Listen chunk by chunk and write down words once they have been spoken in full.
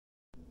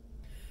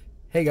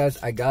Hey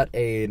guys, I got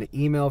an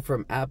email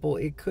from Apple.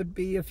 It could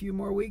be a few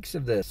more weeks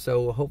of this,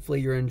 so hopefully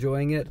you're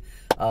enjoying it.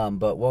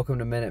 But welcome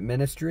to Minute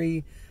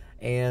Ministry,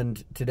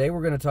 and today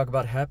we're going to talk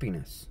about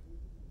happiness.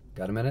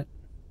 Got a minute?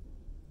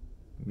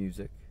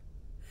 Music.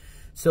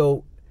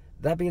 So,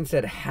 that being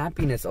said,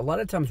 happiness, a lot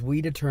of times we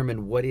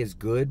determine what is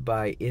good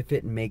by if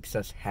it makes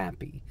us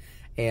happy.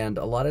 And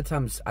a lot of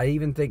times, I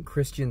even think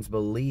Christians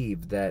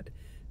believe that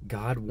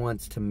God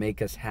wants to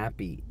make us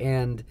happy.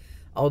 And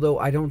although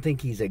I don't think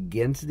he's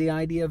against the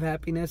idea of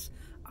happiness,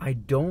 I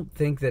don't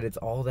think that it's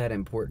all that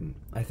important.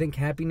 I think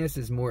happiness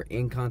is more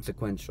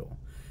inconsequential.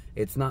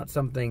 It's not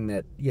something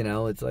that,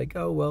 it's like,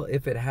 oh, well,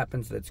 if it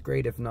happens, that's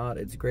great. If not,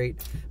 it's great,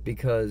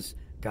 because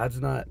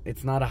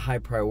it's not a high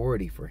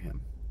priority for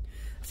him.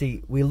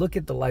 See, we look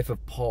at the life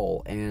of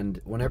Paul, and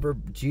whenever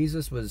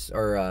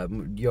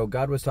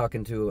God was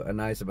talking to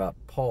Ananias about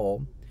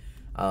Paul,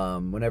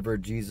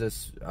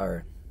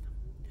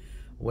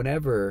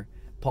 whenever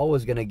Paul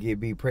was going to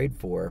be prayed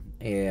for,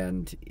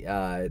 and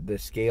the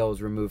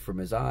scales removed from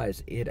his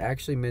eyes, it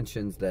actually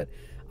mentions that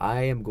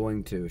I am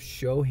going to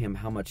show him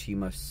how much he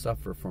must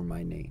suffer for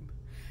my name.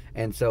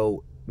 And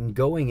so,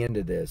 going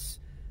into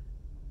this,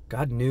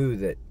 God knew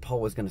that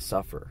Paul was going to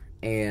suffer.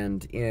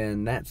 And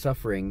in that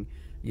suffering,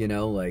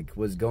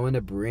 was going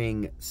to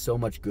bring so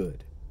much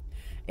good.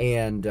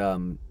 And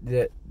you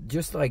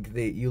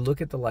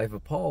look at the life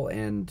of Paul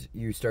and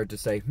you start to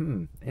say,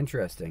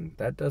 interesting.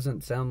 That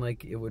doesn't sound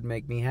like it would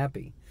make me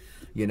happy.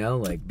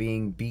 Like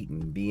being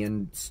beaten,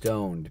 being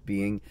stoned,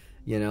 being,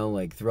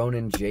 thrown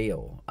in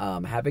jail,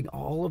 having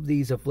all of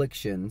these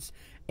afflictions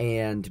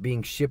and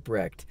being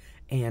shipwrecked.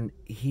 And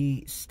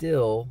he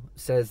still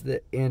says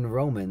that in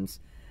Romans,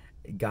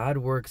 God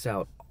works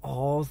out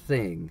all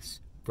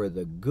things for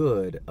the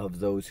good of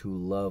those who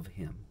love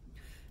him.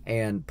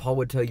 And Paul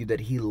would tell you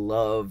that he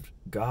loved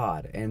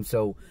God. And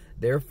so,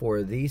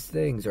 therefore, these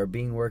things are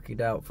being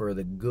worked out for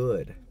the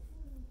good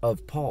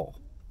of Paul.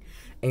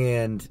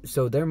 And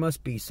so there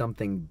must be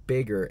something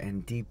bigger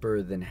and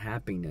deeper than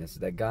happiness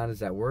that God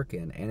is at work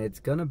in. And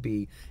it's going to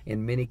be,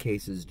 in many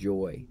cases,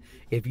 joy.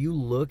 If you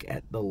look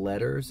at the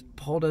letters,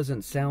 Paul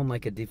doesn't sound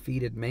like a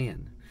defeated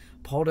man.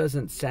 Paul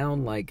doesn't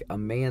sound like a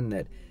man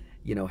that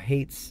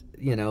hates,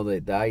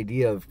 the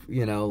idea of,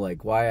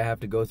 why I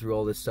have to go through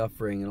all this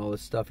suffering and all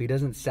this stuff. He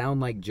doesn't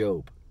sound like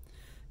Job,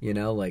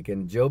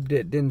 and Job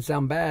didn't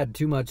sound bad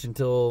too much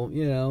until,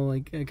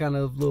 kind of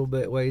a little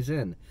bit ways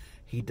in.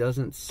 He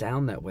doesn't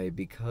sound that way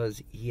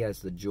because he has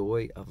the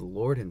joy of the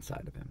Lord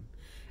inside of him.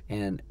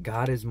 And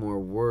God is more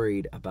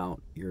worried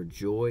about your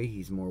joy.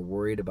 He's more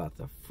worried about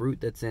the fruit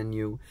that's in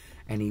you.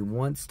 And he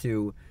wants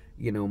to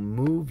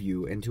move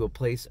you into a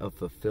place of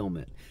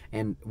fulfillment.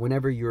 And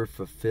whenever you're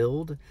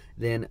fulfilled,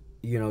 then,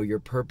 your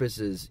purpose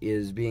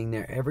is being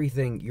there.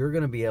 Everything, you're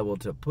going to be able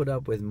to put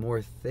up with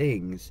more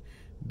things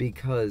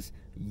because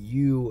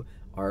you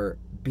are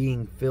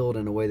being filled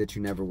in a way that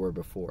you never were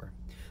before.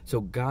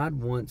 So God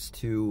wants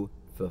to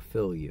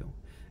fulfill you.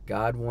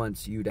 God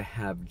wants you to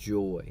have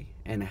joy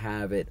and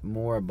have it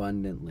more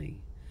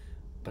abundantly.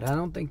 But I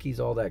don't think he's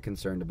all that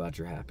concerned about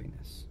your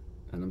happiness.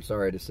 And I'm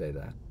sorry to say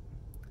that.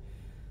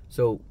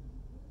 So,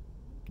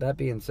 that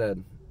being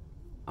said,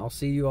 I'll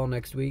see you all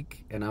next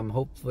week, and I'm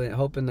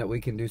hoping that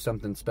we can do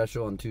something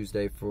special on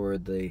Tuesday for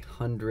the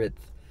 100th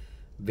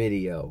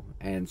video.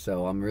 And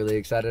so I'm really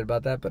excited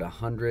about that, but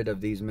 100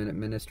 of these Minute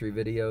Ministry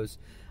videos.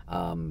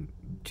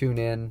 Tune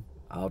in.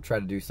 I'll try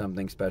to do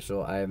something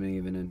special.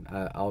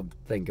 I'll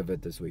think of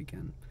it this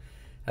weekend.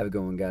 Have a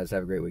good one, guys.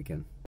 Have a great weekend.